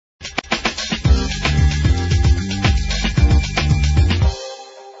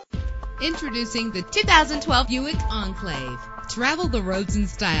Introducing the 2012 Buick Enclave. Travel the roads in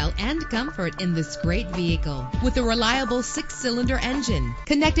style and comfort in this great vehicle with a reliable 6-cylinder engine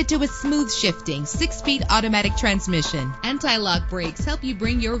connected to a smooth shifting 6-speed automatic transmission. Anti-lock brakes help you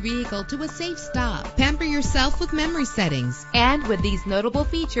bring your vehicle to a safe stop. Pamper yourself with memory settings. And with these notable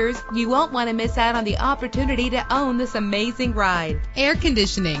features, you won't want to miss out on the opportunity to own this amazing ride. Air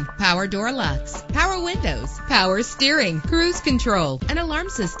conditioning, power door locks, power windows, power steering, cruise control, an alarm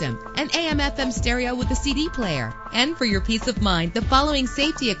system, an AM/FM stereo with a CD player. And for your peace of mind, the following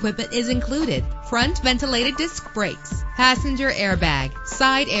safety equipment is included: front ventilated disc brakes, passenger airbag,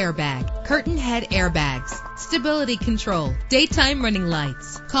 side airbag, curtain head airbags, stability control, daytime running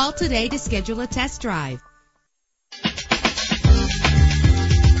lights. Call today to schedule a test drive.